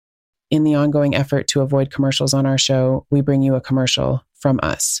In the ongoing effort to avoid commercials on our show, we bring you a commercial from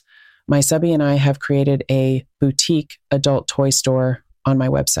us. My subby and I have created a boutique adult toy store on my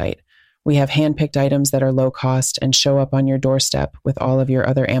website. We have handpicked items that are low cost and show up on your doorstep with all of your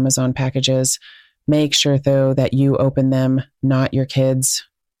other Amazon packages. Make sure, though, that you open them, not your kids.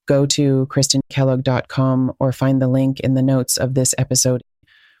 Go to KristenKellogg.com or find the link in the notes of this episode.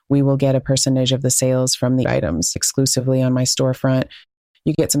 We will get a percentage of the sales from the items exclusively on my storefront.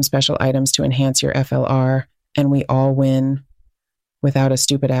 You get some special items to enhance your FLR, and we all win without a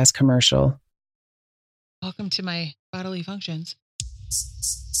stupid-ass commercial. Welcome to my bodily functions.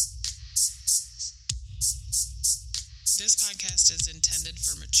 This podcast is intended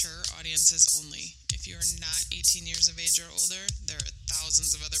for mature audiences only. If you are not 18 years of age or older, there are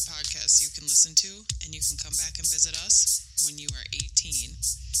thousands of other podcasts you can listen to, and you can come back and visit us when you are 18.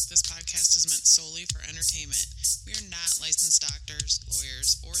 This podcast is meant solely for entertainment. We are not licensed doctors,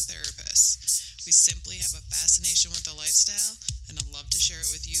 lawyers, or therapists. We simply have a fascination with the lifestyle and a love to share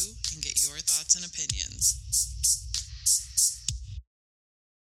it with you and get your thoughts and opinions.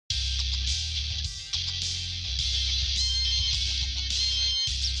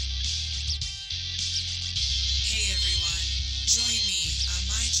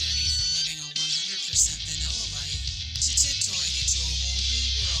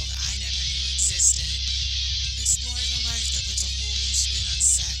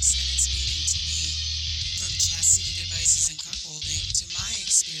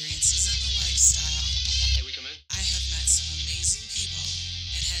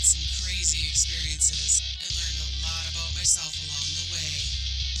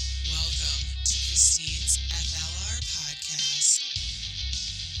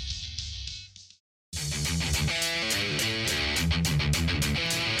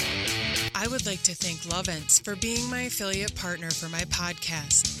 I would like to thank Lovense for being my affiliate partner for my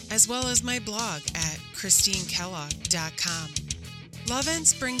podcast, as well as my blog at KristenKellogg.com.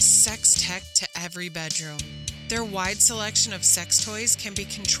 Lovense brings sex tech to every bedroom. Their wide selection of sex toys can be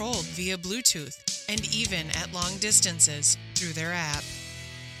controlled via Bluetooth and even at long distances through their app.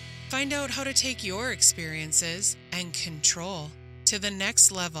 Find out how to take your experiences and control to the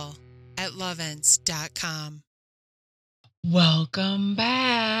next level at Lovense.com. Welcome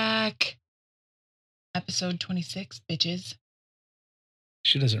back. Episode 26, bitches.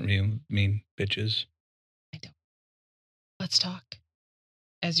 She doesn't really mean bitches. I don't. Let's talk.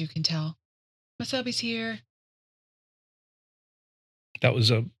 As you can tell, Masabi's here. That was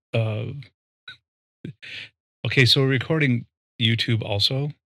a... Okay, so we're recording YouTube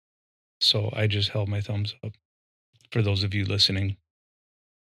also. So I just held my thumbs up for those of you listening.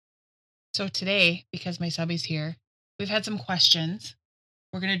 So today, because Masabi's here, we've had some questions.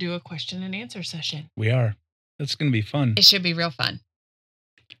 We're going to do a question and answer session. We are. That's going to be fun. It should be real fun.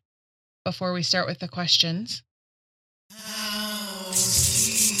 Before we start with the questions.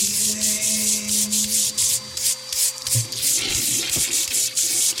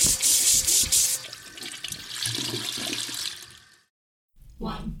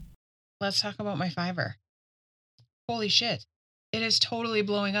 Let's talk about my Fiverr. Holy shit. It is totally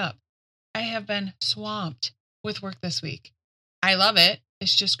blowing up. I have been swamped with work this week. I love it.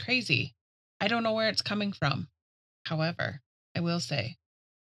 It's just crazy. I don't know where it's coming from. However, I will say,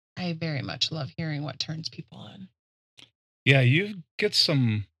 I very much love hearing what turns people on. Yeah, you get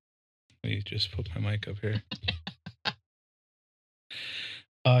some... Let me just put my mic up here.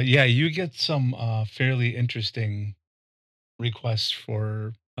 Yeah, you get some fairly interesting requests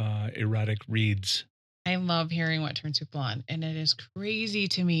for erotic reads. I love hearing what turns people on. And it is crazy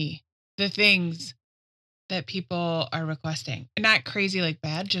to me, the things that people are requesting. Not crazy like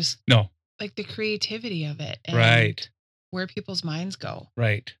bad, just no, like the creativity of it. And right. Where people's minds go.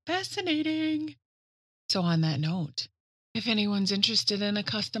 Right. Fascinating. So on that note, if anyone's interested in a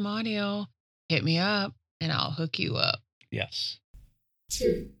custom audio, hit me up and I'll hook you up. Yes.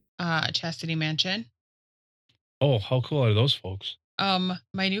 Chastity Mansion. Oh, how cool are those folks?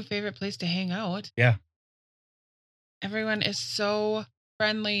 My new favorite place to hang out. Yeah. Everyone is so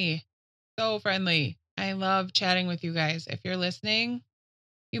friendly. So friendly. I love chatting with you guys. If you're listening,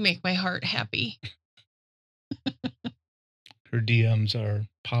 you make my heart happy. Her DMs are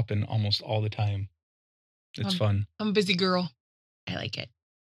popping almost all the time. It's fun. I'm a busy girl. I like it.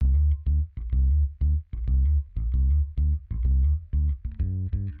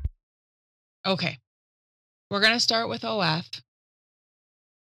 Okay. We're going to start with OF.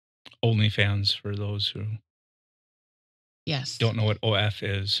 OnlyFans for those who don't know what OF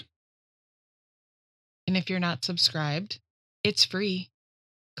is. And if you're not subscribed, it's free.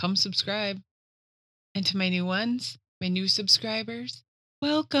 Come subscribe. And to my new ones, my new subscribers,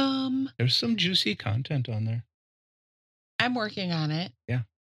 Welcome. There's some juicy content on there. I'm working on it.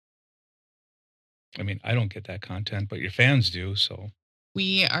 I mean, I don't get that content, but your fans do. So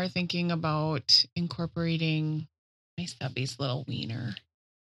We are thinking about incorporating my subby's little wiener.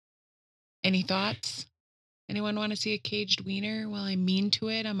 Any thoughts? Anyone want to see a caged wiener while I'm mean to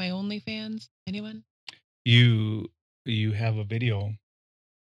it on my OnlyFans? Anyone? you have a video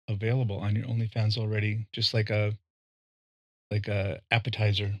available on your OnlyFans already, just like a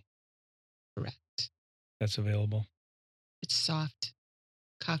appetizer Correct. that's available. It's soft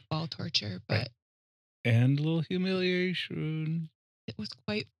cockball torture, but Right. And a little humiliation. it was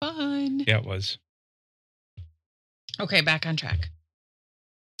quite fun. Yeah, it was. Okay, back on track.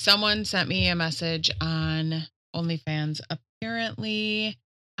 Someone sent me a message on OnlyFans. Apparently,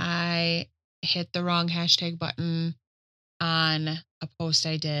 I hit the wrong hashtag button on a post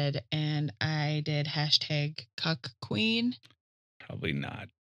I did, and I did hashtag cuck queen. Probably not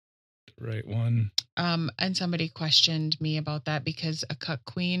the right one. And somebody questioned me about that because a cuck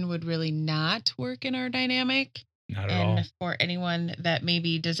queen would really not work in our dynamic. Not at all. And for anyone that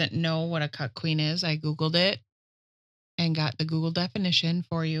maybe doesn't know what a cuck queen is, I Googled it and got the Google definition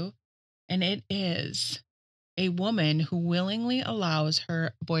for you. And it is a woman who willingly allows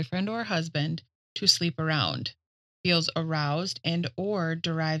her boyfriend or husband to sleep around, feels aroused and or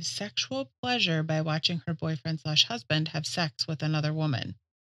derives sexual pleasure by watching her boyfriend/husband have sex with another woman.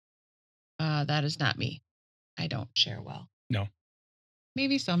 That is not me. I don't share well. No.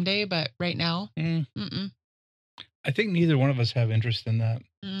 Maybe someday, but right now, I think neither one of us have interest in that.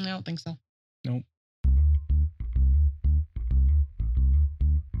 I don't think so. Nope.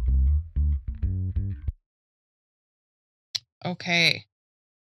 Okay.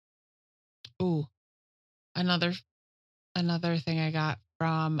 Ooh, another thing I got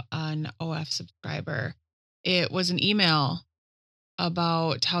from an OF subscriber. It was an email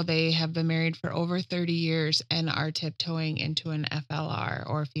about how they have been married for over 30 years and are tiptoeing into an FLR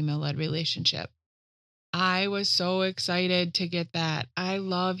or female-led relationship. I was so excited to get that. I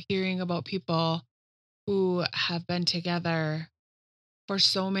love hearing about people who have been together for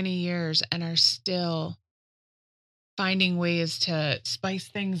so many years and are still finding ways to spice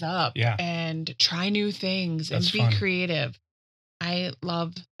things up and try new things. That's and be fun. Creative. I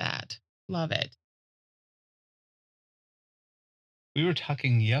love that. Love it. We were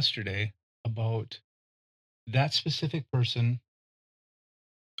talking yesterday about that specific person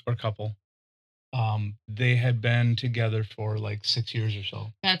or couple. They had been together for like 6 years or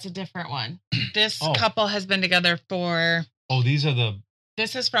so. That's a different one. This couple has been together for... these are the...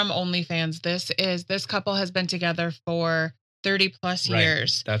 This is from OnlyFans. This couple has been together for 30 plus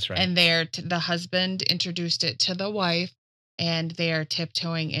years. That's right. And the husband introduced it to the wife and they are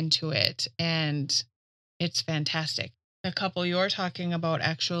tiptoeing into it. And it's fantastic. The couple you're talking about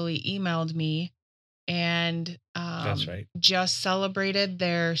actually emailed me and that's right. Just celebrated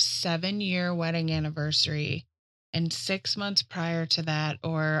their 7-year wedding anniversary. And 6 months prior to that,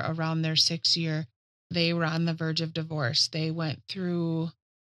 or around their 6th year, they were on the verge of divorce. They went through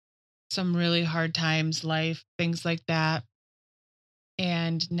some really hard times, life, things like that.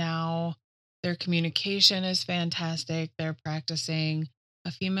 And now their communication is fantastic. They're practicing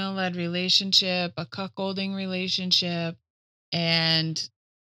a female-led relationship, a cuckolding relationship, and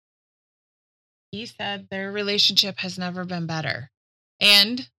he said their relationship has never been better.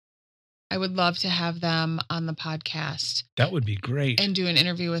 And I would love to have them on the podcast. That would be great. And do an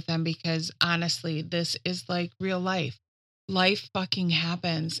interview with them because honestly, this is like real life. Life fucking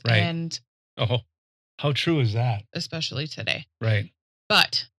happens. Right. And how true is that? Especially today. Right.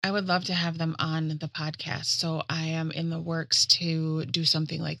 But I would love to have them on the podcast. So I am in the works to do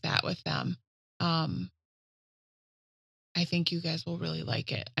something like that with them. I think you guys will really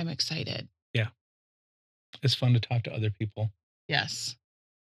like it. I'm excited. Yeah. It's fun to talk to other people. Yes.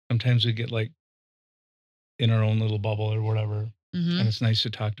 Sometimes we get like in our own little bubble or whatever. Mm-hmm. And it's nice to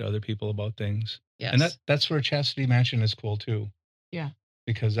talk to other people about things. Yes. And that's where Chastity Mansion is cool too. Yeah.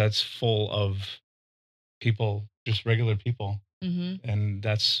 Because that's full of people, just regular people. Mm-hmm. And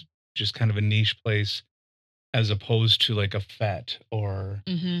that's just kind of a niche place as opposed to like a FET or,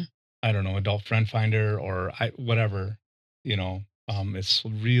 I don't know, Adult Friend Finder or whatever, it's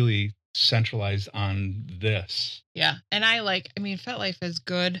really centralized on this. Yeah. And FetLife is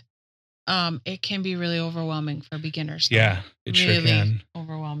good. It can be really overwhelming for beginners. Though. Yeah, it really sure can.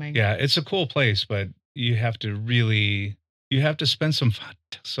 Overwhelming. Yeah, it's a cool place, but you have to spend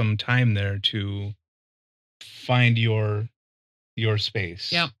some time there to find your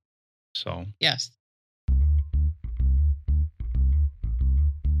space. Yep. So. Yes.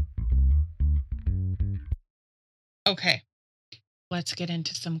 Okay. let's get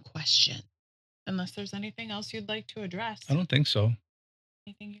into some questions. Unless there's anything else you'd like to address. I don't think so.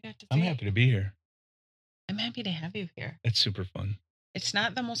 Anything you got to say? I'm happy to be here. I'm happy to have you here. It's super fun. It's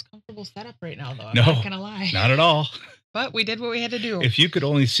not the most comfortable setup right now, though. I'm No, not going to lie. Not at all. But we did what we had to do. If you could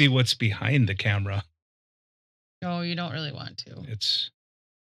only see what's behind the camera. No, you don't really want to.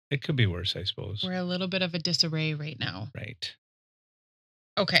 It could be worse, I suppose. We're a little bit of a disarray right now. Right.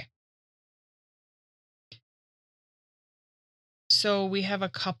 Okay. So we have a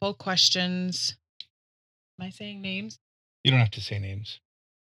couple questions. Am I saying names? You don't have to say names.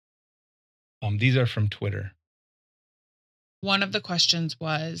 These are from Twitter. One of the questions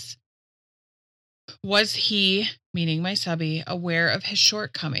was he, meaning my subby, aware of his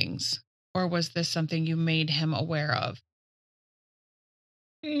shortcomings? Or was this something you made him aware of?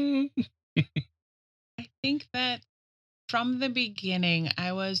 I think that from the beginning,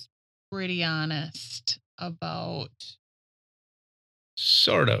 I was pretty honest about...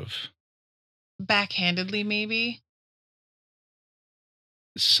 Sort of. Backhandedly, maybe.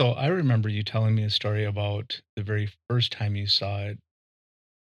 So I remember you telling me a story about the very first time you saw it.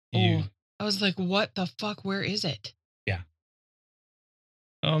 I was like, what the fuck? Where is it? Yeah.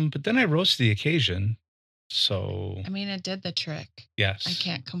 But then I rose to the occasion. So. I mean, it did the trick. Yes. I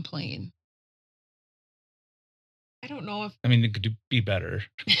can't complain. I don't know if. I mean, it could be better.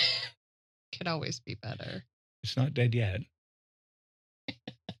 Could always be better. It's not dead yet.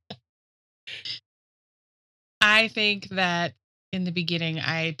 I think that in the beginning,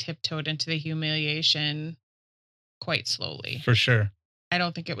 I tiptoed into the humiliation quite slowly. For sure. I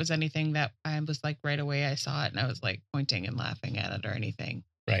don't think it was anything that I was like right away I saw it and I was like pointing and laughing at it or anything.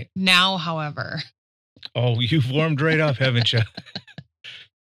 Right. Now, however. Oh, you've warmed right up, haven't you?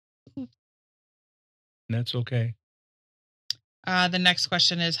 That's okay. The next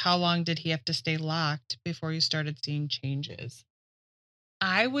question is, how long did he have to stay locked before you started seeing changes?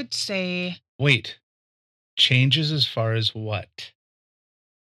 I would say... Wait. Changes as far as what?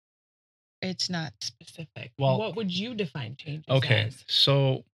 It's not specific. Well, what would you define changes as?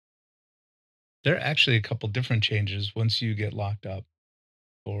 So there are actually a couple different changes once you get locked up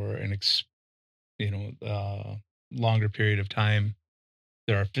for an longer period of time.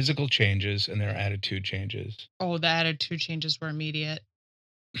 There are physical changes and there are attitude changes. Oh, the attitude changes were immediate.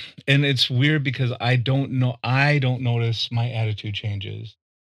 And it's weird because I don't notice my attitude changes.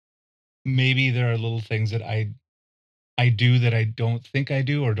 Maybe there are little things that I do that I don't think I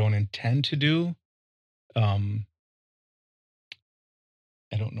do or don't intend to do. I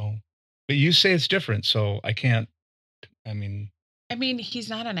don't know. But you say it's different, so I can't. I mean, he's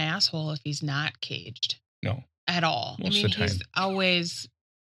not an asshole if he's not caged. No. At all. Most of the time.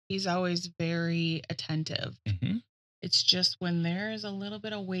 He's always very attentive. Mm-hmm. It's just when there's a little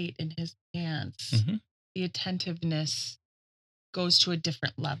bit of weight in his pants, the attentiveness goes to a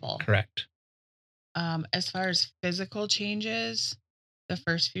different level. Correct. As far as physical changes, the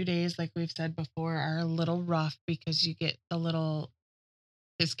first few days, like we've said before, are a little rough because you get the little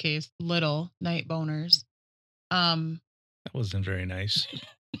night boners. That wasn't very nice.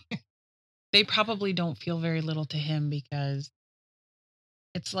 They probably don't feel very little to him because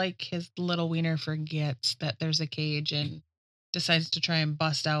it's like his little wiener forgets that there's a cage and decides to try and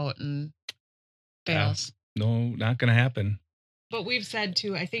bust out and fails. Yeah. No, not going to happen. But we've said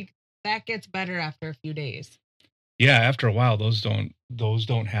too, I think that gets better after a few days. Yeah, after a while, those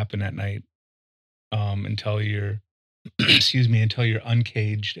don't happen at night until you're, until you're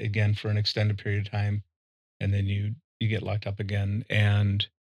uncaged again for an extended period of time, and then you get locked up again, and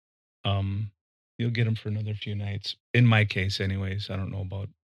you'll get them for another few nights. In my case, anyways, I don't know about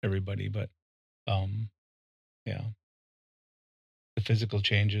everybody, but yeah, the physical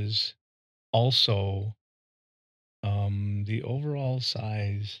changes, also the overall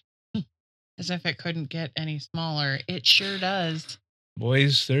size. As if it couldn't get any smaller. It sure does.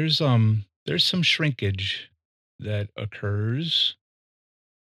 Boys, there's some shrinkage that occurs.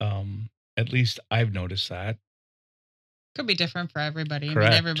 At least I've noticed that. Could be different for everybody.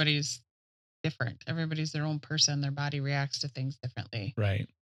 Correct. Everybody's different. Everybody's their own person. Their body reacts to things differently. Right.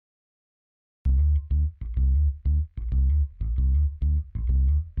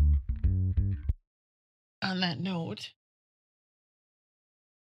 On that note,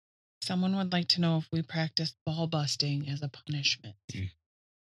 someone would like to know if we practice ball busting as a punishment.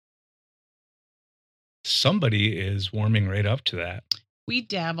 Somebody is warming right up to that. We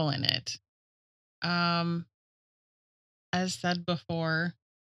dabble in it. As said before,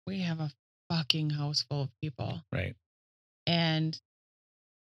 we have a fucking house full of people. Right. And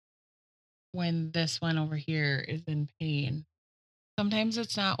when this one over here is in pain, sometimes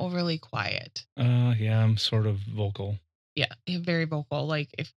it's not overly quiet. Yeah, I'm sort of vocal. Yeah, very vocal. Like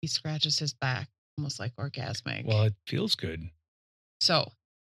if he scratches his back, almost like orgasmic. Well, it feels good. So,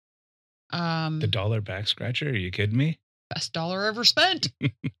 The dollar back scratcher? Are you kidding me? best dollar ever spent.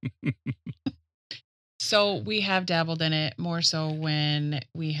 So we have dabbled in it more so when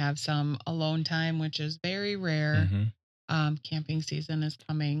we have some alone time, which is very rare. Mm-hmm. Camping season is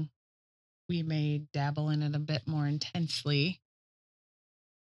coming. We may dabble in it a bit more intensely.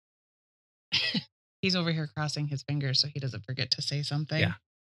 He's over here crossing his fingers so he doesn't forget to say something. Yeah.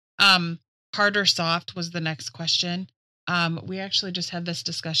 Hard or soft was the next question. We actually just had this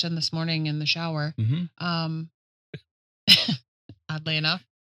discussion this morning in the shower. Mm-hmm. Oddly enough,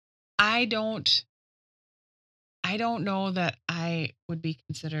 I don't know that I would be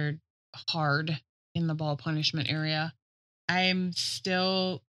considered hard in the ball punishment area. I'm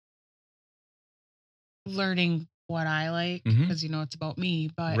still learning what I like because, it's about me.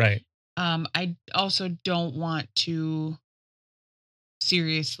 But right. I also don't want to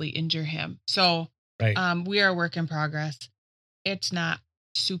seriously injure him. So right. We are a work in progress. It's not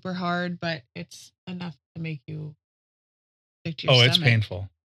super hard, but it's enough to make you stick to your stomach. It's painful.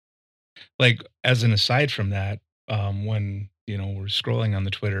 Like, as an aside from that, when, we're scrolling on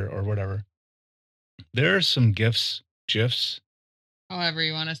the Twitter or whatever, there are some GIFs, however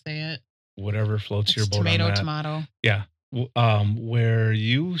you want to say it, whatever floats it's your boat on that. Tomato. Yeah. Where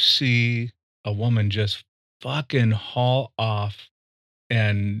you see a woman just fucking haul off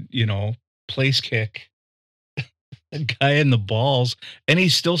and, place kick a guy in the balls, and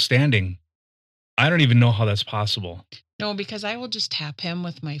he's still standing. I don't even know how that's possible. No, because I will just tap him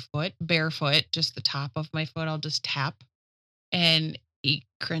with my foot, barefoot, just the top of my foot. I'll just tap, and he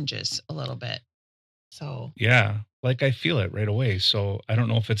cringes a little bit. So yeah, like I feel it right away. So I don't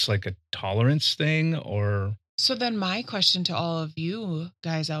know if it's like a tolerance thing or. So then my question to all of you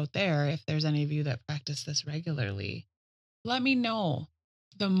guys out there, if there's any of you that practice this regularly, let me know.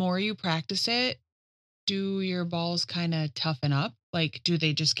 The more you practice it, do your balls kind of toughen up? Like, do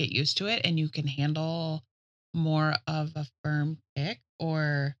they just get used to it and you can handle more of a firm kick?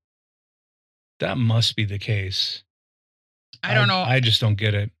 Or that must be the case. I don't know. I just don't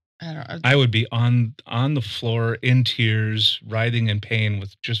get it. I would be on the floor in tears, writhing in pain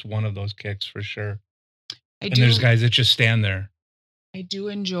with just one of those kicks for sure. There's guys that just stand there. I do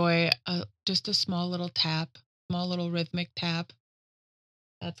enjoy just a small little tap, small little rhythmic tap.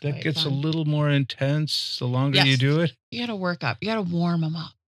 That gets fun. A little more intense the longer you do it. You got to work up. You got to warm them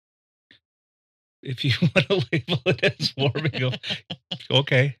up. If you want to label it as warming up,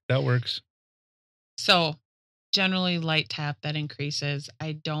 okay, that works. So generally light tap that increases.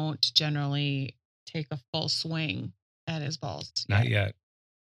 I don't generally take a full swing at his balls. Not yet.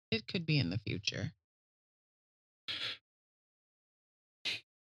 It could be in the future.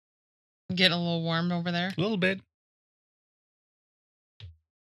 Getting a little warm over there? A little bit.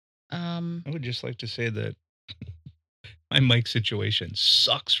 I would just like to say that my mic situation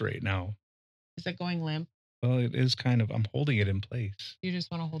sucks right now. Is it going limp? Well, it is kind of. I'm holding it in place. You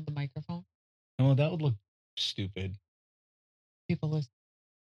just want to hold the microphone? No, that would look stupid. People listen.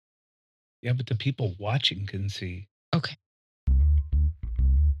 Yeah, but the people watching can see. Okay.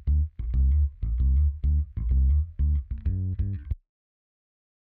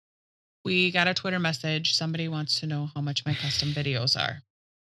 We got a Twitter message. Somebody wants to know how much my custom videos are.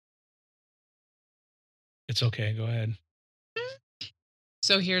 It's okay. Go ahead.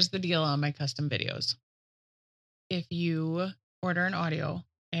 So here's the deal on my custom videos. If you order an audio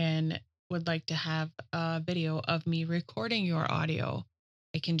and would like to have a video of me recording your audio,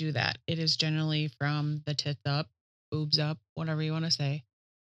 I can do that. It is generally from the tits up, boobs up, whatever you want to say,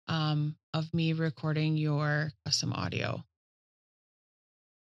 of me recording your custom audio.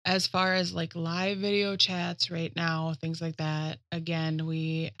 As far as like live video chats right now, things like that, again,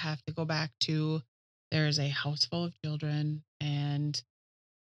 we have to go back to there is a house full of children, and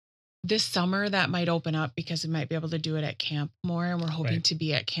this summer that might open up because we might be able to do it at camp more, and we're hoping to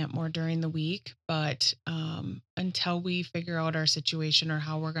be at camp more during the week. But until we figure out our situation or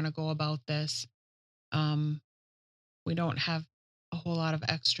how we're going to go about this, we don't have a whole lot of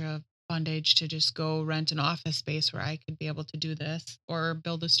extra fundage to just go rent an office space where I could be able to do this or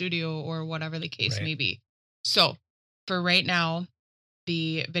build a studio or whatever the case may be. So for right now,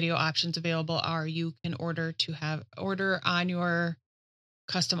 the video options available are you can order on your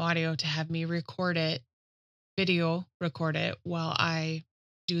custom audio to have me record it while I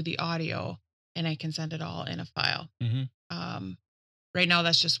do the audio, and I can send it all in a file. Right now,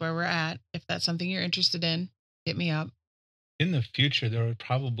 that's just where we're at. If that's something you're interested in, hit me up. In the future, there would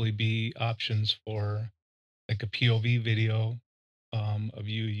probably be options for like a POV video of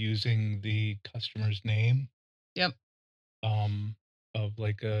you using the customer's name. Yep. of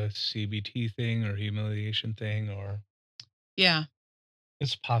like a CBT thing or humiliation thing, or Yeah.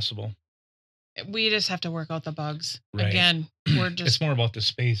 it's possible. We just have to work out the bugs. Right. Again, it's more about the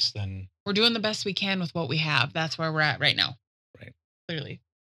space than we're doing the best we can with what we have. That's where we're at right now. right. Clearly,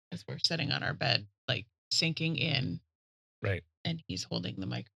 as we're sitting on our bed, like sinking in, Right. and he's holding the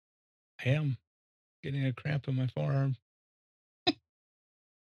mic. I am getting a cramp in my forearm.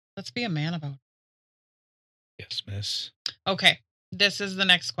 Let's be a man about it. Yes, miss. Okay, this is the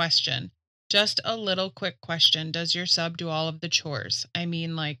next question. Just a little quick question. Does your sub do all of the chores? I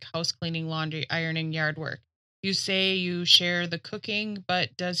mean, like house cleaning, laundry, ironing, yard work. You say you share the cooking,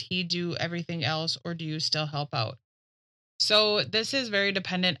 but does he do everything else, or do you still help out? So this is very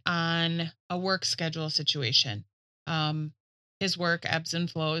dependent on a work schedule situation. His work ebbs and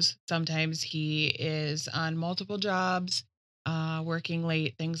flows. Sometimes he is on multiple jobs, working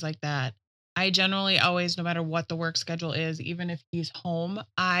late, things like that. I generally always, no matter what the work schedule is, even if he's home,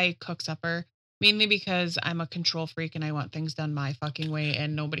 I cook supper, mainly because I'm a control freak and I want things done my fucking way,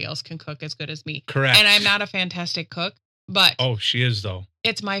 and nobody else can cook as good as me. Correct. And I'm not a fantastic cook, but Oh, she is though.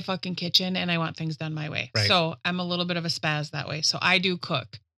 it's my fucking kitchen and I want things done my way. Right. So I'm a little bit of a spaz that way. So I do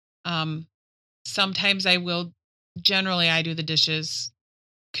cook. Sometimes generally I do the dishes,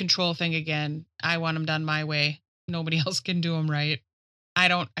 control thing again. I want them done my way. Nobody else can do them right. I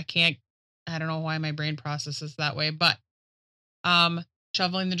don't know why my brain processes that way, but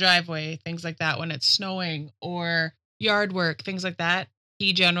shoveling the driveway, things like that when it's snowing, or yard work, things like that,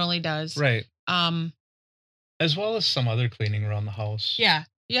 he generally does. Right. As well as some other cleaning around the house. Yeah.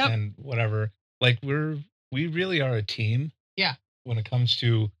 Yep. And whatever. Like we really are a team. Yeah. When it comes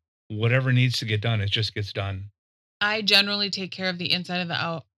to whatever needs to get done, it just gets done. I generally take care of the inside of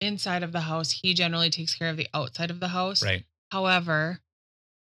the house. He generally takes care of the outside of the house. Right. However,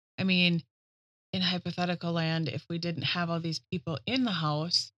 I mean, in hypothetical land, if we didn't have all these people in the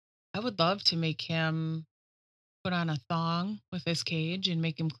house, I would love to make him put on a thong with his cage and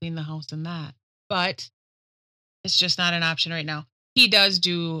make him clean the house in that. But it's just not an option right now. He does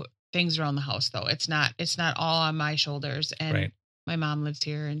do things around the house though. It's not all on my shoulders. And right. My mom lives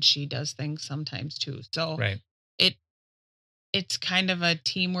here and she does things sometimes too. So right. It's kind of a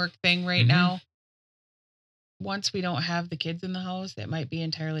teamwork thing right now. Once we don't have the kids in the house, it might be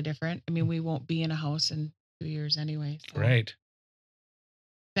entirely different. I mean, we won't be in a house in 2 years anyway. So right.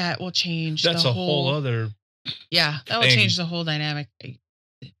 That will change. That's a whole other. Yeah, that will change the whole dynamic.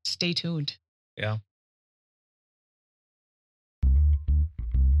 Stay tuned. Yeah.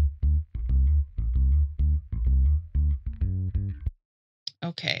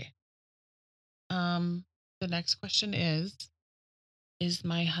 Okay. The next question is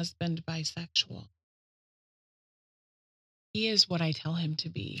my husband bisexual? He is what I tell him to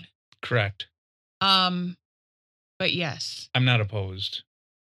be. Correct. But yes. I'm not opposed.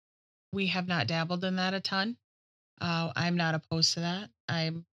 We have not dabbled in that a ton. I'm not opposed to that.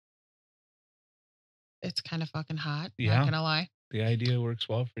 It's kind of fucking hot. Yeah. Not gonna lie. The idea works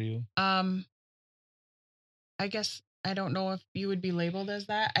well for you. I guess I don't know if you would be labeled as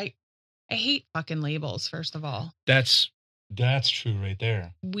that. I hate fucking labels, first of all. That's true right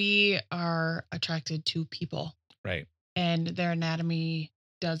there. We are attracted to people. Right. And their anatomy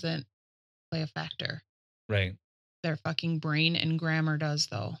doesn't play a factor. Right. Their fucking brain and grammar does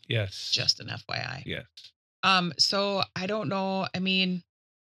though. Yes. Just an FYI. Yes. So I don't know. I mean,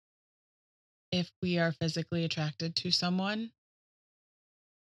 if we are physically attracted to someone,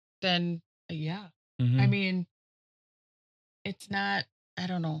 then yeah. Mm-hmm. I mean, it's not, I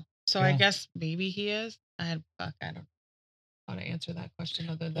don't know. So yeah. I guess maybe he is. I don't know how to answer that question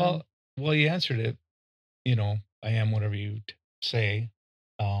other than. Well, you answered it. You know, I am whatever you say.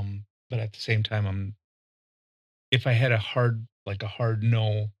 But at the same time, if I had a hard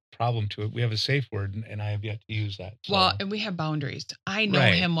no problem to it, we have a safe word and I have yet to use that. So. Well, and we have boundaries. I know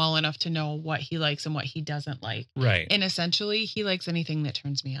him well enough to know what he likes and what he doesn't like. Right. And essentially he likes anything that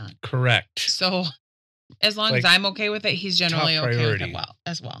turns me on. Correct. So as long as I'm okay with it, he's generally okay with it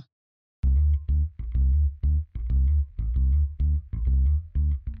as well.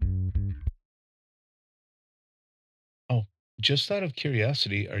 Oh, just out of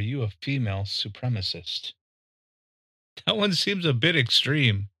curiosity, are you a female supremacist? That one seems a bit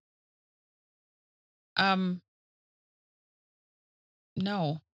extreme.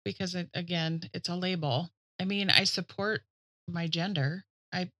 No, because it's a label. I mean, I support my gender.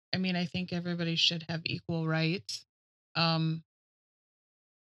 I mean, I think everybody should have equal rights. I,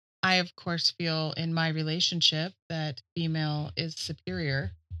 of course, feel in my relationship that female is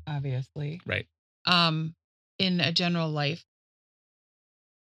superior, obviously. Right. In a general life.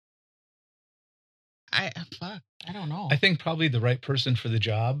 I don't know. I think probably the right person for the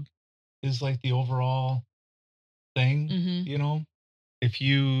job is like the overall thing, Mm-hmm. you know? If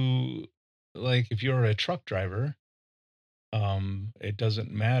you're a truck driver, it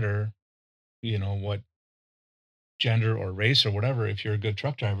doesn't matter, what gender or race or whatever. If you're a good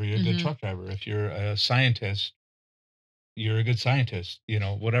truck driver, you're a good Mm-hmm. truck driver. If you're a scientist, you're a good scientist,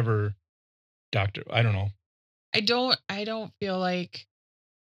 whatever doctor, I don't know. I don't feel like,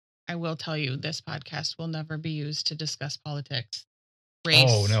 I will tell you, this podcast will never be used to discuss politics, race,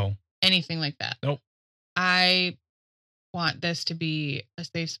 Oh, no. anything like that. Nope. I want this to be a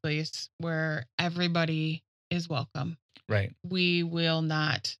safe space where everybody is welcome. Right. We will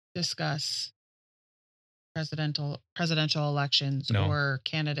not discuss presidential elections No. or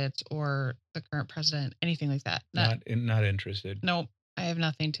candidates or the current president, anything like that. Not interested. Nope. I have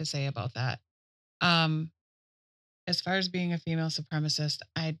nothing to say about that. As far as being a female supremacist,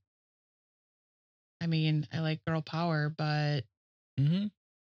 I mean, I like girl power, but Mm-hmm.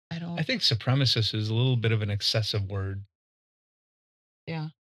 I think supremacist is a little bit of an excessive word. Yeah.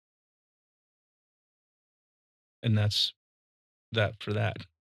 And that's that for that.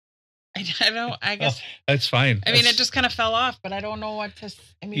 I guess. Oh, that's fine. I mean, it just kind of fell off, but I don't know what to.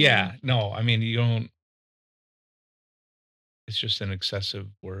 I mean, yeah, no, I mean, you don't. It's just an excessive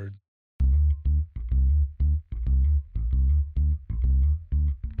word.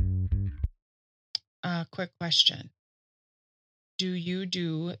 Quick question. Do you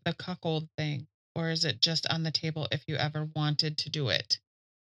do the cuckold thing, or is it just on the table if you ever wanted to do it?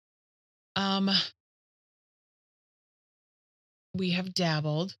 We have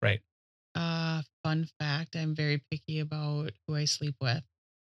dabbled. Right. Fun fact, I'm very picky about who I sleep with.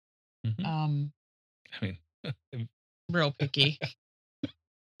 Mm-hmm. I mean, real picky.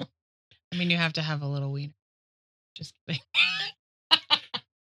 I mean, you have to have a little wiener. Just kidding.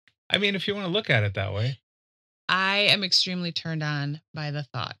 I mean, if you want to look at it that way. I am extremely turned on by the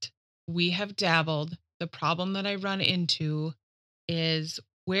thought. We have dabbled. The problem that I run into is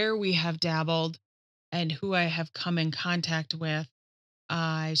where we have dabbled and who I have come in contact with.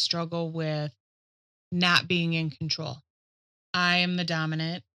 I struggle with not being in control. I am the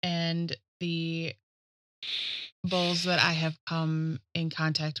dominant, and the bulls that I have come in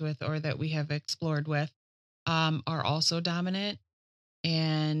contact with or that we have explored with are also dominant,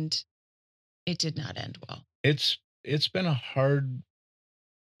 and it did not end well. It's been a hard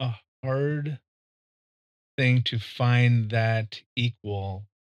thing to find that equal.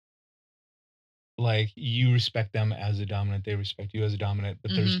 Like, you respect them as a dominant, they respect you as a dominant,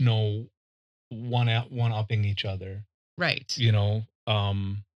 but there's no one upping each other. Right.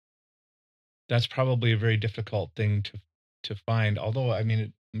 That's probably a very difficult thing to find. Although, I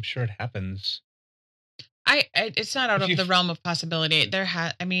mean, I'm sure it happens. It's not out of the realm of possibility.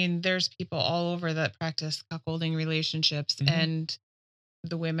 There's people all over that practice cuckolding relationships, and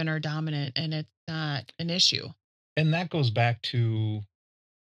the women are dominant, and it's not an issue. And that goes back to,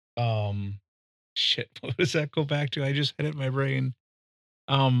 shit. What does that go back to? I just had it in my brain.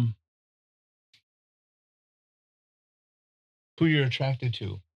 Who you're attracted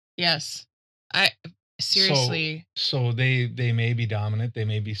to. Yes. Seriously. So they may be dominant, they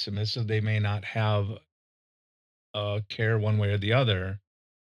may be submissive, they may not have care one way or the other.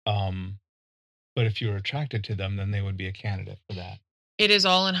 But if you're attracted to them, then they would be a candidate for that. It is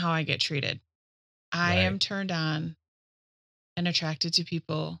all in how I get treated. I am turned on and attracted to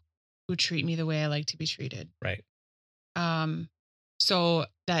people who treat me the way I like to be treated. Right. So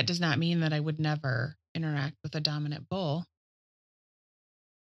that does not mean that I would never interact with a dominant bull.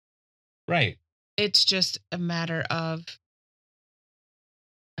 Right. It's just a matter of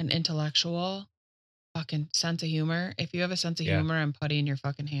an intellectual fucking sense of humor. If you have a sense of humor, I'm putting your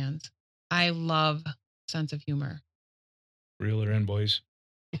fucking hands. I love sense of humor. Reel her in, boys.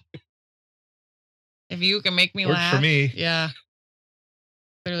 If you can make me Worked laugh. for me. Yeah.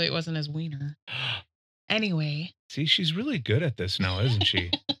 Clearly it wasn't his wiener. Anyway. See, she's really good at this now, isn't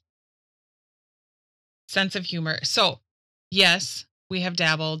she? Sense of humor. So, yes, we have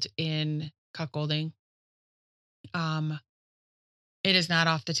dabbled in cuckolding. It is not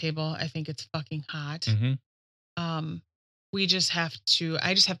off the table. I think it's fucking hot. I just have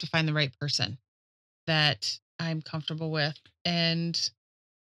to find the right person that I'm comfortable with, and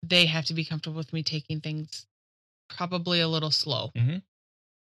they have to be comfortable with me taking things probably a little slow.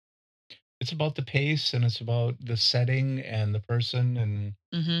 It's about the pace, and it's about the setting and the person, and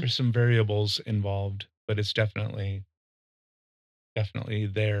there's some variables involved, but it's definitely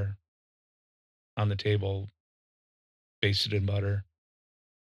there on the table, basted in butter.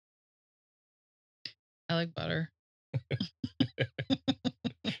 I like butter.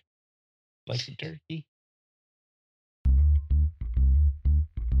 Like a turkey.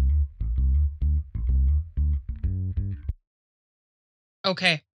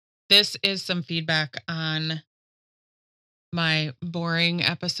 Okay. This is some feedback on my boring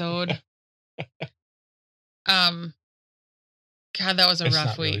episode. God, that was a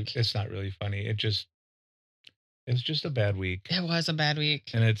rough week. It's not really funny. It's just a bad week. It was a bad week.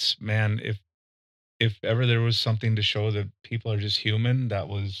 And it's, man, if ever there was something to show that people are just human, that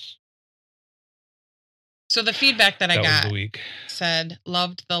was. So the feedback that I got the week. Said,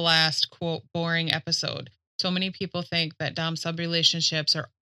 loved the last, quote, boring episode. So many people think that dom-sub relationships are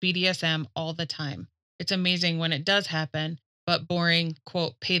BDSM all the time. It's amazing when it does happen, but boring,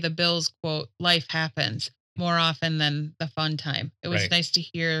 quote, pay the bills, quote, life happens more often than the fun time. It was nice to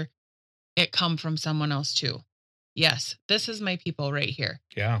hear it come from someone else too. Yes, this is my people right here.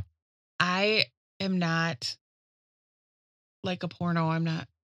 Yeah. I am not like a porno. I'm not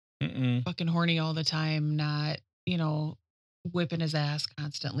fucking horny all the time, not, whipping his ass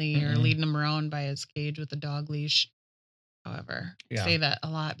constantly or leading him around by his cage with a dog leash. However, I say that a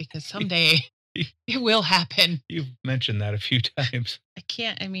lot because someday it will happen. You've mentioned that a few times.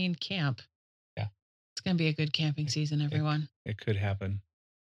 Camp. Yeah. It's going to be a good camping season, everyone. It could happen.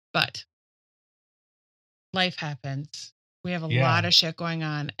 But life happens. We have a lot of shit going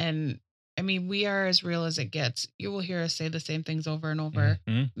on. And we are as real as it gets. You will hear us say the same things over and over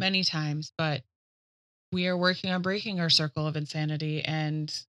many times, but we are working on breaking our circle of insanity,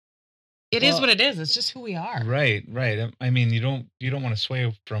 and it is what it is. It's just who we are. Right. You don't want to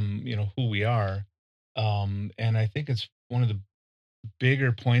sway from, who we are. And I think it's one of the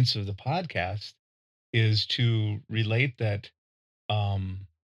bigger points of the podcast is to relate that,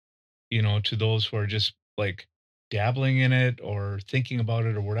 to those who are just like dabbling in it or thinking about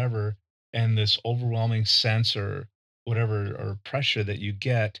it or whatever, and this overwhelming sense or whatever, or pressure that you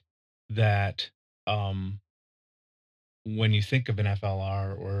get that, when you think of an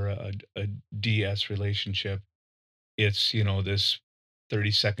FLR or a DS relationship, it's, this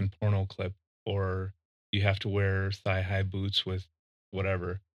 30-second porno clip, or you have to wear thigh-high boots with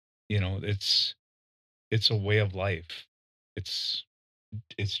whatever. It's a way of life. It's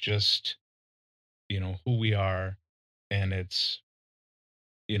just, who we are. And it's,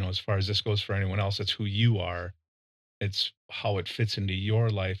 as far as this goes for anyone else, it's who you are. It's how it fits into your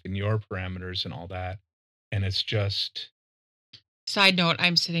life and your parameters and all that. And it's just. Side note,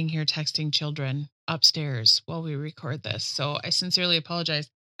 I'm sitting here texting children upstairs while we record this. So I sincerely apologize.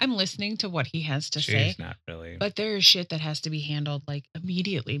 I'm listening to what he has to say. Not really. But there is shit that has to be handled like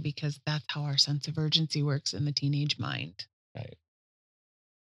immediately because that's how our sense of urgency works in the teenage mind. Right.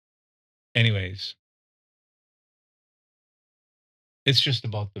 Anyways. It's just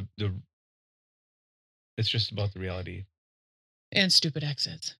about it's just about the reality. And stupid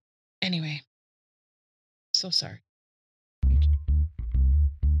exits. Anyway. So sorry.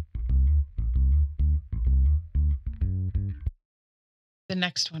 The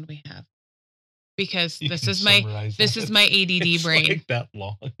next one we have. Because this is my ADD brain. Like that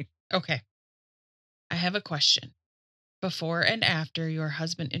long. Okay. I have a question. Before and after your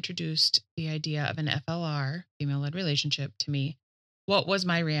husband introduced the idea of an FLR, female-led relationship, to me, what was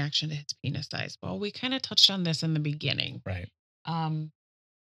my reaction to his penis size? Well, we kind of touched on this in the beginning. Right.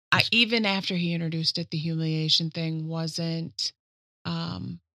 Even after he introduced it, the humiliation thing wasn't, I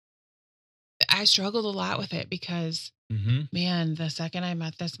struggled a lot with it because, man, the second I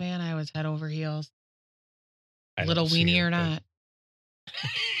met this man, I was head over heels. Little weenie or not.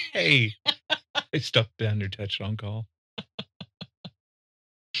 Hey, I stuck down your touch on call.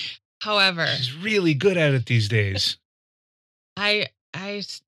 However, she's really good at it these days.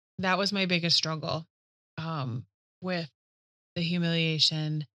 That was my biggest struggle, with the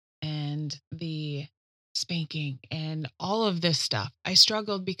humiliation and the spanking and all of this stuff. I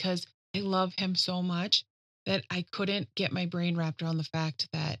struggled because I love him so much that I couldn't get my brain wrapped around the fact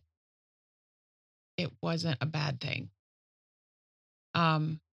that it wasn't a bad thing.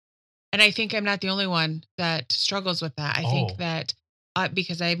 And I think I'm not the only one that struggles with that. I think that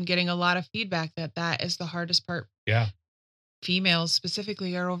because I'm getting a lot of feedback that is the hardest part. Yeah. Females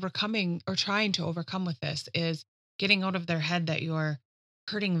specifically are overcoming or trying to overcome with this is getting out of their head that you're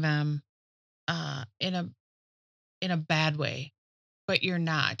hurting them in a bad way, but you're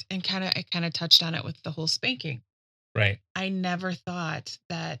not. And I kind of touched on it with the whole spanking. Right. I never thought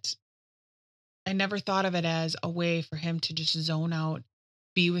of it as a way for him to just zone out,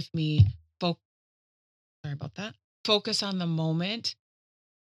 be with me, focus on the moment,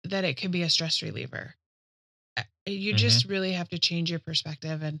 that it can be a stress reliever. You just really have to change your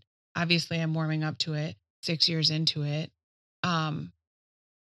perspective. And obviously I'm warming up to it 6 years into it.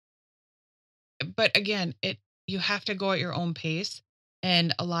 But again, you have to go at your own pace.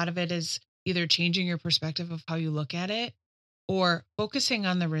 And a lot of it is either changing your perspective of how you look at it or focusing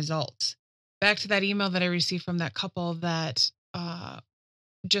on the results. Back to that email that I received from that couple that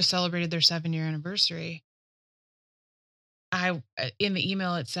just celebrated their 7-year anniversary. In the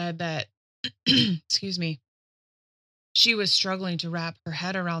email, it said that, excuse me, she was struggling to wrap her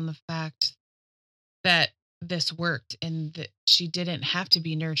head around the fact that this worked and that she didn't have to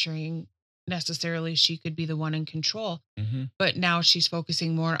be nurturing necessarily. She could be the one in control. Mm-hmm. But now she's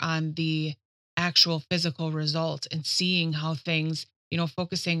focusing more on the actual physical results and seeing how things,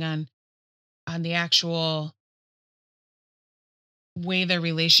 focusing on the actual way their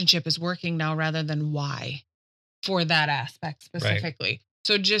relationship is working now rather than why for that aspect specifically. Right.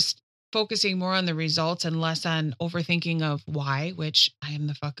 So just focusing more on the results and less on overthinking of why, which I am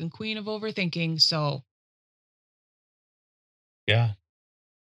the fucking queen of overthinking. So yeah,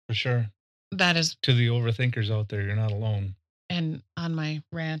 for sure. That is to the overthinkers out there. You're not alone. And on my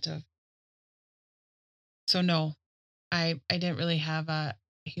rant of, so no, I didn't really have a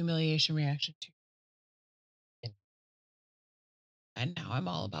humiliation reaction to it. And now I'm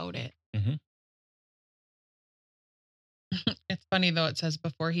all about it. Mm-hmm. It's funny though. It says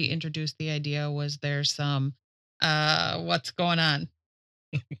before he introduced the idea, was there some, what's going on?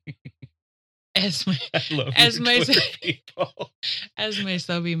 As my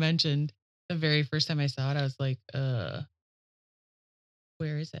subby mentioned, the very first time I saw it, I was like, where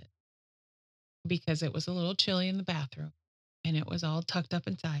is it? Because it was a little chilly in the bathroom and it was all tucked up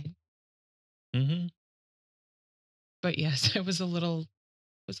inside. Mm-hmm. But yes, it was a little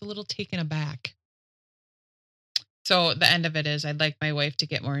taken aback. So the end of it is I'd like my wife to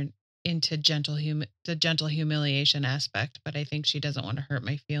get more into the gentle humiliation aspect, but I think she doesn't want to hurt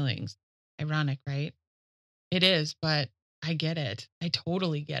my feelings. Ironic, right? It is, but I get it. I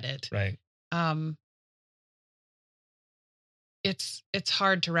totally get it. Right. It's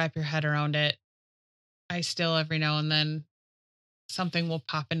hard to wrap your head around it. I still every now and then something will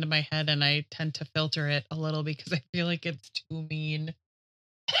pop into my head and I tend to filter it a little because I feel like it's too mean.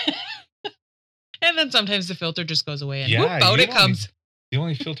 And then sometimes the filter just goes away and whoop, out it comes. The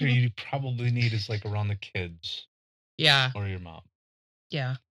only filter you probably need is like around the kids. Yeah. Or your mom.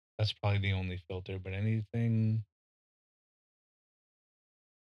 Yeah. That's probably the only filter, but anything.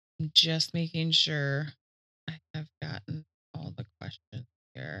 Just making sure I have gotten all the questions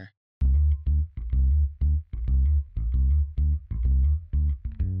here.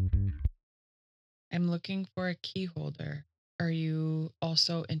 I'm looking for a key holder. Are you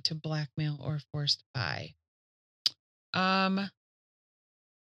also into blackmail or forced buy? My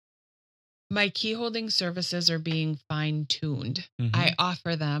key holding services are being fine-tuned. Mm-hmm. I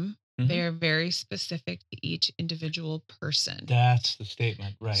offer them. Mm-hmm. They are very specific to each individual person. That's the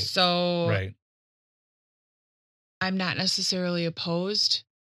statement, right? So right. I'm not necessarily opposed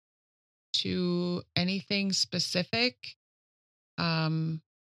to anything specific.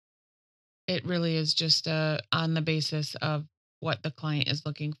 It really is just on the basis of what the client is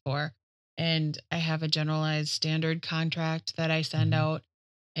looking for. And I have a generalized standard contract that I send mm-hmm. out,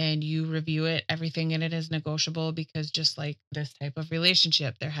 and you review it. Everything in it is negotiable because just like this type of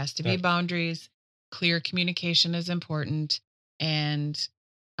relationship, there has to be boundaries. Clear communication is important. And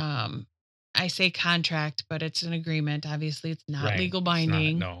I say contract, but it's an agreement. Obviously, it's not legal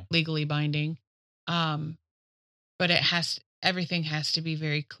binding, legally binding. But everything has to be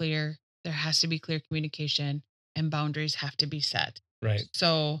very clear. There has to be clear communication and boundaries have to be set. Right.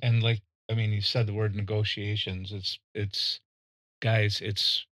 So, and you said the word negotiations. It's guys,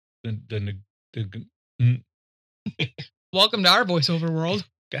 it's the welcome to our voiceover world.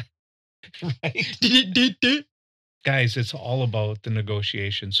 Right. Guys, it's all about the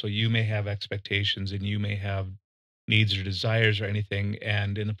negotiation. So you may have expectations and you may have needs or desires or anything.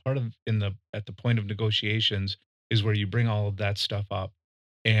 And at the point of negotiations is where you bring all of that stuff up.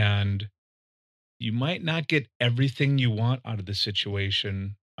 And you might not get everything you want out of the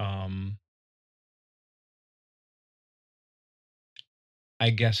situation.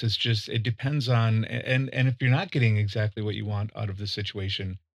 I guess it depends on, and if you're not getting exactly what you want out of the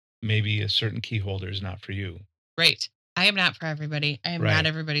situation, maybe a certain key holder is not for you. Right. I am not for everybody. I am not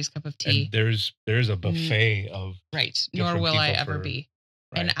everybody's cup of tea. And there's a buffet of nor will I ever be.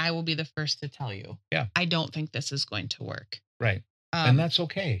 Right. And I will be the first to tell you. Yeah. I don't think this is going to work. Right. And that's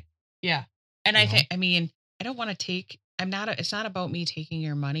okay. Yeah. And I don't want to take, it's not about me taking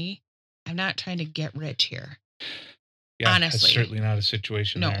your money. I'm not trying to get rich here. Yeah, honestly. That's certainly not a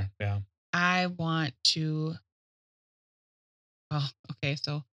situation there. Yeah. I want to,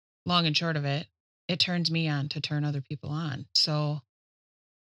 so long and short of it, it turns me on to turn other people on. So,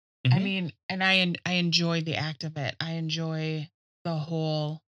 mm-hmm. And I enjoy the act of it. I enjoy the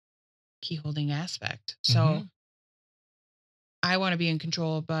whole key holding aspect. So, mm-hmm. I want to be in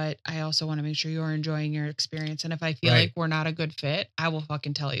control, but I also want to make sure you're enjoying your experience. And if I feel Right. like we're not a good fit, I will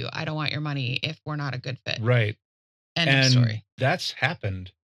fucking tell you, I don't want your money if we're not a good fit. Right. End of And story. that's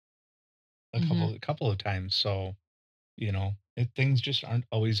happened a Mhm. couple of times. So, things just aren't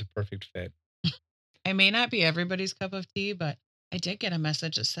always a perfect fit. I may not be everybody's cup of tea, but I did get a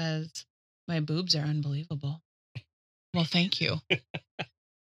message that says my boobs are unbelievable. Well, thank you.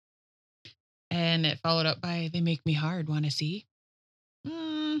 And it followed up by, they make me hard. Want to see?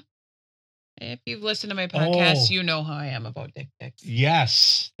 If you've listened to my podcast, Oh. you know how I am about dick pics.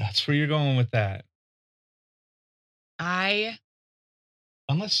 Yes, that's where you're going with that.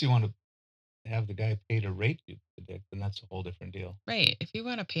 Unless you want to have the guy pay to rate you the dick, then that's a whole different deal. Right. If you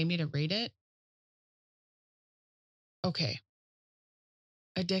want to pay me to rate it, okay.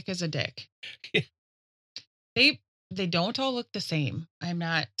 A dick is a dick. Yeah. They don't all look the same. I'm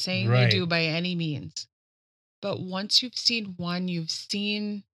not saying Right. they do by any means. But once you've seen one, you've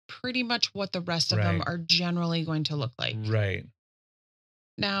seen pretty much what the rest of them Right. are generally going to look like. Right.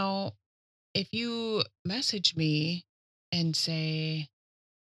 Now, if you message me and say,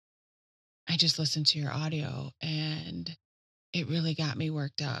 I just listened to your audio and it really got me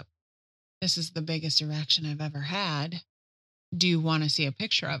worked up. This is the biggest erection I've ever had. Do you want to see a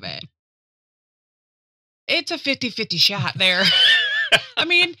picture of it? It's a 50-50 shot there. I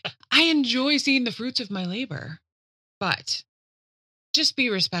mean, I enjoy seeing the fruits of my labor, but just be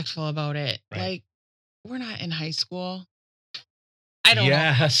respectful about it. Right. Like, we're not in high school. I don't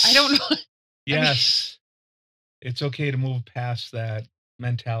Yes. know. I don't know. Yes. It's okay to move past that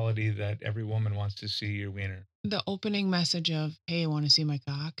mentality that every woman wants to see your wiener. The opening message of, hey, want to see my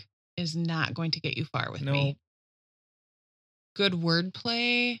cock is not going to get you far with No. me. Good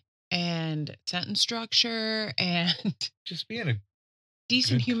wordplay and sentence structure and Just being a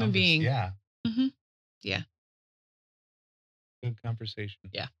decent good human being. Yeah. Mm-hmm. Yeah. Good conversation.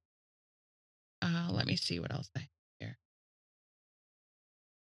 Yeah. Let me see what else I have here.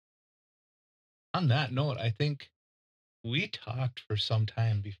 On that note, I think we talked for some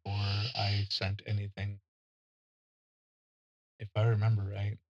time before I sent anything, if I remember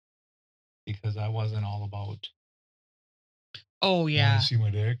right, because I wasn't all about, Oh, "Want yeah. to see my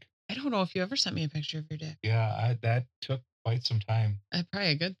dick?" I don't know if you ever sent me a picture of your dick. Yeah, that took quite some time. That's probably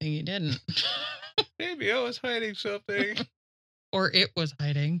a good thing you didn't. Maybe I was hiding something. Or it was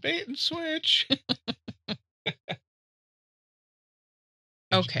hiding. Bait and switch.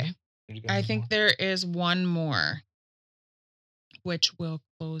 Okay. Did you got I any think more? there is one more, which will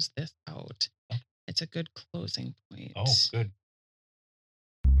close this out. Okay. It's a good closing point. Oh, good.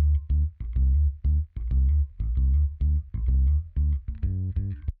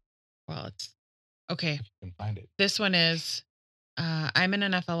 Well, it's okay. If you can find it. This one is, I'm in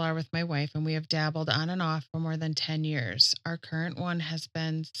an FLR with my wife, and we have dabbled on and off for more than 10 years. Our current one has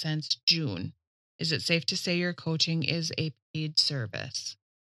been since June. Is it safe to say your coaching is a paid service?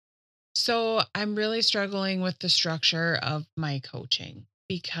 So I'm really struggling with the structure of my coaching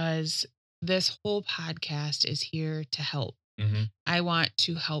because this whole podcast is here to help. Mm-hmm. I want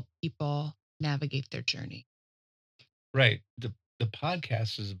to help people navigate their journey. Right. The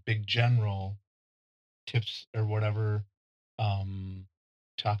podcast is a big general tips or whatever.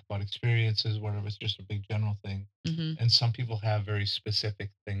 Talk about experiences, whatever. It's just a big general thing. Mm-hmm. And some people have very specific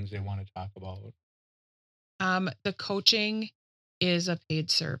things they want to talk about. The coaching is a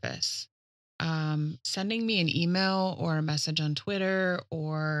paid service. Sending me an email or a message on Twitter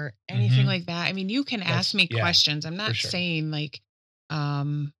or anything like that. I mean, you can ask me questions. I'm not saying like,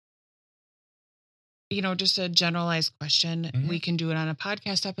 just a generalized question. Mm-hmm. We can do it on a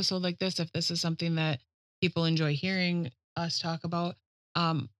podcast episode like this if this is something that people enjoy hearing us talk about.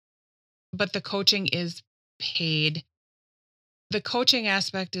 But the coaching is paid. The coaching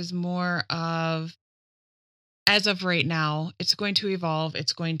aspect is more of, as of right now, it's going to evolve.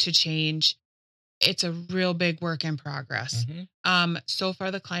 It's going to change. It's a real big work in progress. Mm-hmm. So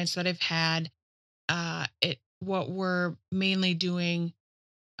far, the clients that I've had, what we're mainly doing,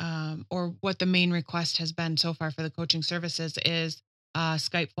 or what the main request has been so far for the coaching services is a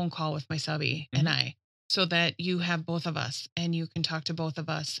Skype phone call with my subby and I, so that you have both of us and you can talk to both of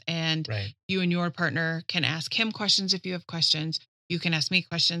us, and you and your partner can ask him questions if you have questions. You can ask me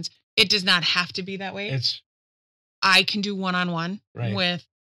questions. It does not have to be that way. I can do one-on-one with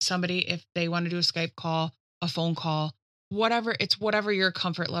somebody if they want to do a Skype call, a phone call, whatever. It's whatever your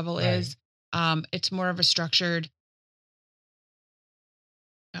comfort level is. It's more of a structured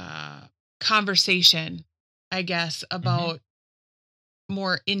conversation, I guess, about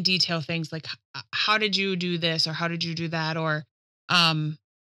more in detail things like how did you do this or how did you do that, or I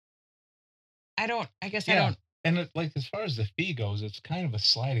don't And like as far as the fee goes, it's kind of a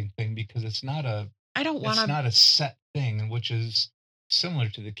sliding thing because it's not a set thing, which is similar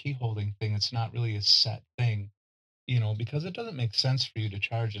to the key holding thing. It's not really a set thing, because it doesn't make sense for you to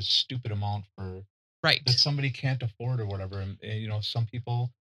charge a stupid amount for Right. that somebody can't afford or whatever. And some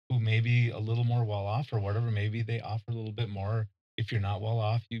people who may be a little more well off or whatever, maybe they offer a little bit more. If you're not well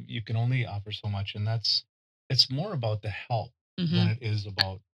off, you can only offer so much, and it's more about the help than it is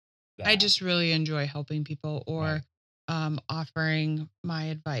about that. I just really enjoy helping people or offering my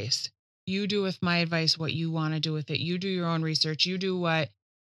advice. You do with my advice what you want to do with it. You do your own research. You do what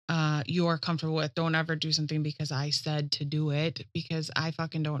you're comfortable with. Don't ever do something because I said to do it, because I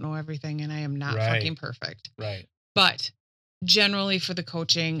fucking don't know everything and I am not fucking perfect. Right. But generally for the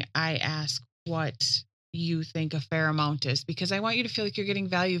coaching, I ask what you think a fair amount is, because I want you to feel like you're getting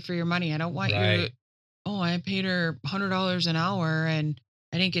value for your money. I don't want you to, I paid her $100 an hour and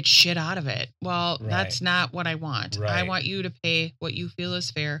I didn't get shit out of it. Well, that's not what I want. I want you to pay what you feel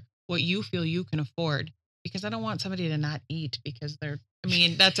is fair, what you feel you can afford, because I don't want somebody to not eat because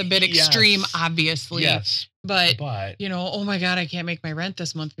that's a bit extreme, obviously. Yes. But, oh my God, I can't make my rent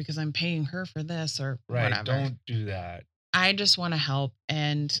this month because I'm paying her for this or whatever. Don't do that. I just want to help.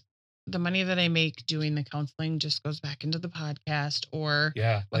 And the money that I make doing the counseling just goes back into the podcast or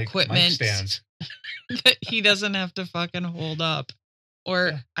like equipment mic stands that he doesn't have to fucking hold up.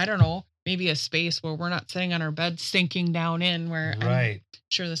 Or I don't know, maybe a space where we're not sitting on our bed sinking down in, where I'm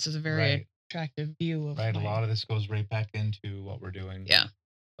sure this is a very attractive view of a lot of this goes right back into what we're doing. Yeah.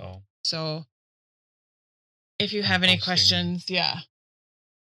 So if you have any questions,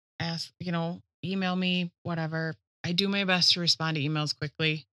 ask, email me, whatever. I do my best to respond to emails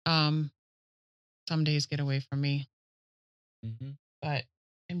quickly. Some days get away from me, but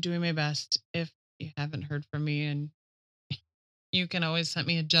I'm doing my best. If you haven't heard from me, and you can always send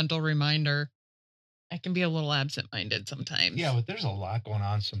me a gentle reminder. I can be a little absent-minded sometimes. Yeah, but there's a lot going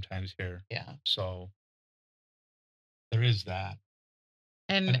on sometimes here. Yeah. So there is that.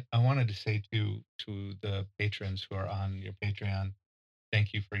 And I wanted to say to the patrons who are on your Patreon,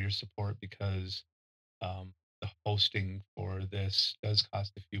 thank you for your support, because the hosting for this does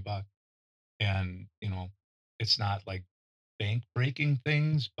cost a few bucks. And, it's not like bank breaking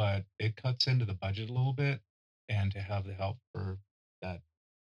things, but it cuts into the budget a little bit. And to have the help for that,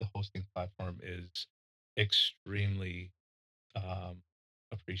 the hosting platform is extremely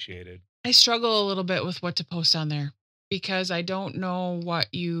appreciated. I struggle a little bit with what to post on there because I don't know what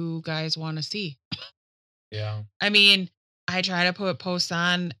you guys want to see. Yeah. I mean, I try to put posts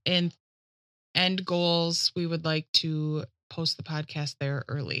on in end goals. We would like to post the podcast there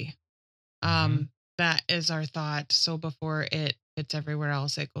early. That is our thought. So before it hits everywhere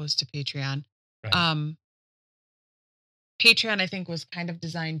else, it goes to Patreon. Right. Patreon, I think, was kind of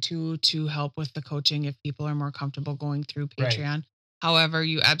designed to help with the coaching if people are more comfortable going through Patreon. Right. However,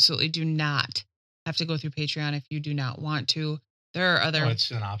 you absolutely do not have to go through Patreon if you do not want to. There are other. No, it's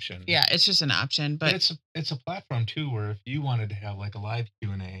an option. Yeah, it's just an option, but it's a platform too, where if you wanted to have like a live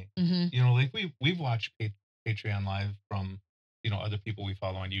Q&A, like we've watched Patreon live from other people we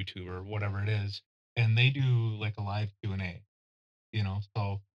follow on YouTube or whatever it is, and they do like a live Q&A,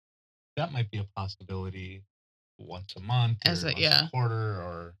 so that might be a possibility once a month or once a quarter,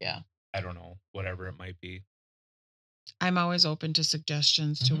 or I don't know, whatever it might be. I'm always open to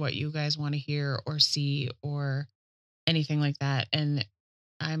suggestions to what you guys want to hear or see or anything like that. And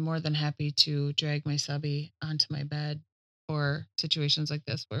I'm more than happy to drag my subby onto my bed for situations like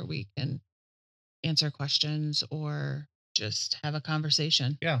this where we can answer questions or just have a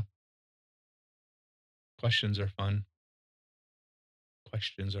conversation. Yeah. Questions are fun.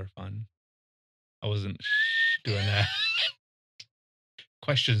 Questions are fun. I wasn't doing that.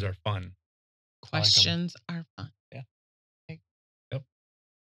 Questions are fun. Questions are fun. Yeah. Yep.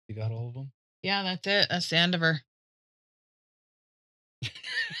 You got all of them? Yeah, that's it. That's the end of her.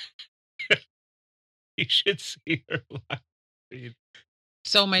 You should see her lock screen.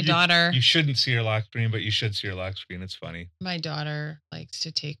 So my daughter... You shouldn't see her lock screen, but you should see her lock screen. It's funny. My daughter likes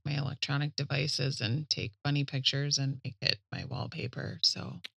to take my electronic devices and take funny pictures and make it my wallpaper.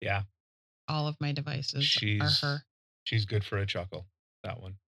 So yeah, all of my devices are her. She's good for a chuckle, that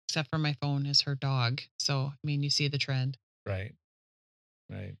one. Except for my phone is her dog. So, I mean, you see the trend. Right.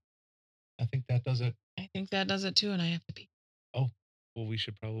 Right. I think that does it. I think that does it too, and I have to pee. Oh, well, we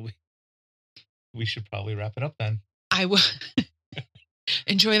should probably wrap it up then. I will.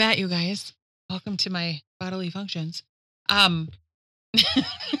 Enjoy that, you guys. Welcome to my bodily functions. That's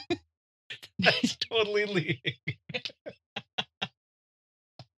totally leading.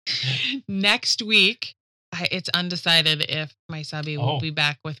 Next week, it's undecided if my subby will be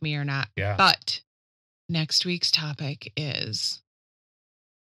back with me or not. Yeah. But Next week's topic is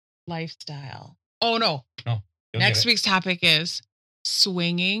lifestyle. Oh, no. No. Next week's topic is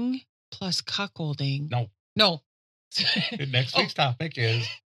swinging plus cuckolding. No. Next week's topic is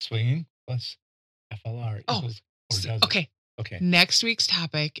swinging plus FLR. Okay. Next week's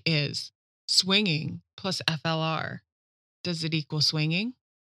topic is swinging plus FLR. Does it equal swinging?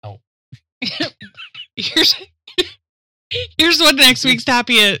 No. Here's what next week's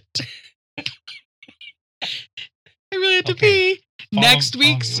topic is. I really have to pee. Next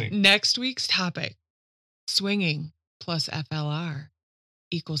week's topic. Swinging plus FLR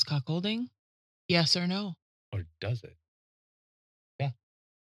equals cuckolding? Yes or no? Or does it? Yeah.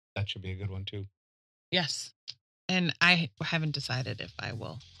 That should be a good one too. Yes. And I haven't decided if I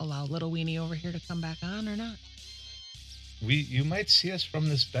will allow little weenie over here to come back on or not. You might see us from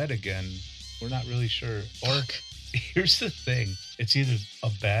this bed again. We're not really sure. Or here's the thing. It's either a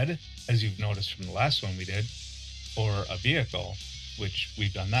bed, as you've noticed from the last one we did, or a vehicle, which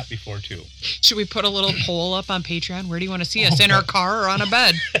we've done that before too. Should we put a little poll up on Patreon? Where do you want to see us? In our car or on a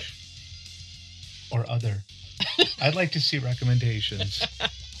bed? Or other. I'd like to see recommendations.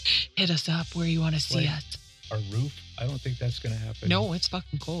 Hit us up where you want to see us. Our roof? I don't think that's going to happen. No, it's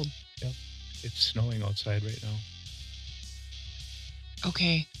fucking cold. Yep. It's snowing outside right now.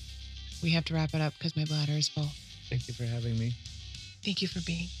 Okay. We have to wrap it up because my bladder is full. Thank you for having me. Thank you for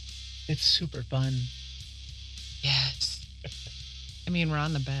being. It's super fun. Yes. I mean, we're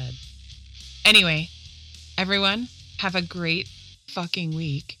on the bed. Anyway, everyone, have a great fucking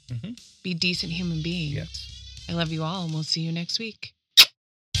week. Mm-hmm. Be decent human beings. Yes. I love you all, and we'll see you next week.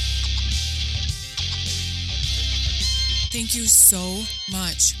 Thank you so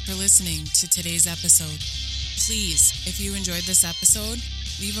much for listening to today's episode. Please, if you enjoyed this episode,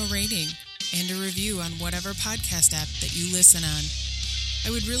 leave a rating and a review on whatever podcast app that you listen on. I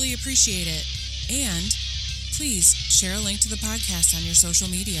would really appreciate it. And please share a link to the podcast on your social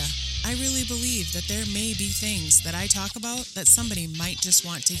media. I really believe that there may be things that I talk about that somebody might just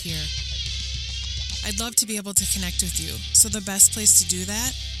want to hear. I'd love to be able to connect with you, so the best place to do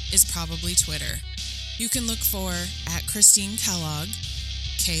that is probably Twitter. You can look for @Christine Kellogg,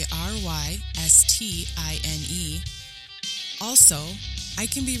 KRYSTINE. Also, I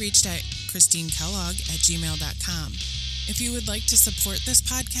can be reached at christinekellogg@gmail.com. If you would like to support this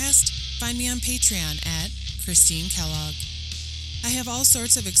podcast, find me on Patreon at Christine Kellogg. I have all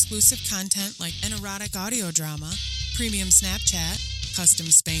sorts of exclusive content like an erotic audio drama, premium Snapchat, custom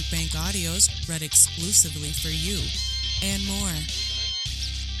Spank Bank audios read exclusively for you, and more.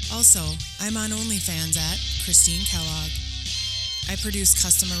 Also, I'm on OnlyFans at Christine Kellogg. I produce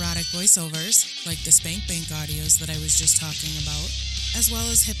custom erotic voiceovers, like the Spank Bank audios that I was just talking about, as well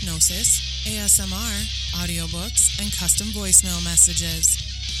as hypnosis, ASMR, audiobooks, and custom voicemail messages.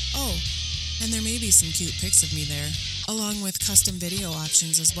 Oh, and there may be some cute pics of me there, along with custom video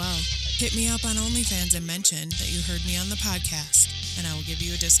options as well. Hit me up on OnlyFans and mention that you heard me on the podcast, and I will give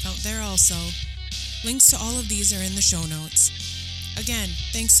you a discount there also. Links to all of these are in the show notes. Again,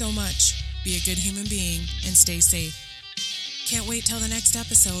 thanks so much. Be a good human being and stay safe. Can't wait till the next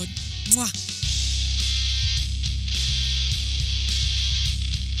episode. Mwah!